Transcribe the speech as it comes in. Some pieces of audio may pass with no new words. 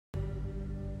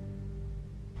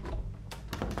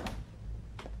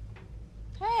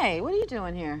Hey, what are you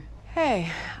doing here?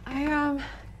 Hey, I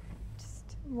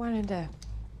just wanted to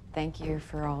thank you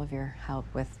for all of your help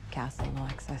with Castle and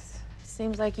Alexis.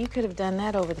 Seems like you could have done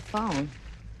that over the phone.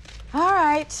 All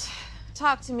right,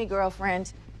 talk to me,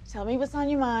 girlfriend. Tell me what's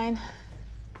on your mind.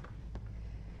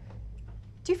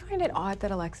 Do you find it odd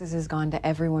that Alexis has gone to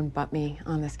everyone but me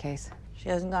on this case? She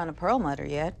hasn't gone to Perlmutter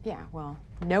yet. Yeah, well,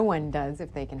 no one does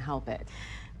if they can help it.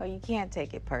 Well, you can't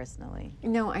take it personally.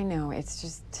 No, I know, it's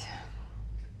just...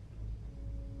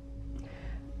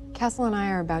 Castle and I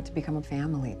are about to become a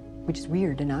family, which is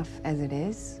weird enough as it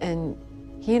is. And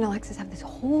he and Alexis have this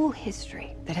whole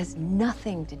history that has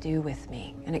nothing to do with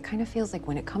me. And it kind of feels like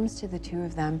when it comes to the two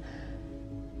of them,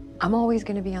 I'm always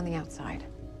going to be on the outside.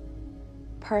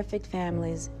 Perfect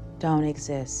families don't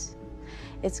exist.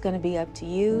 It's going to be up to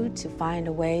you to find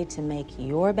a way to make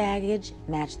your baggage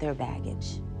match their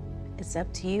baggage. It's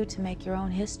up to you to make your own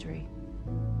history.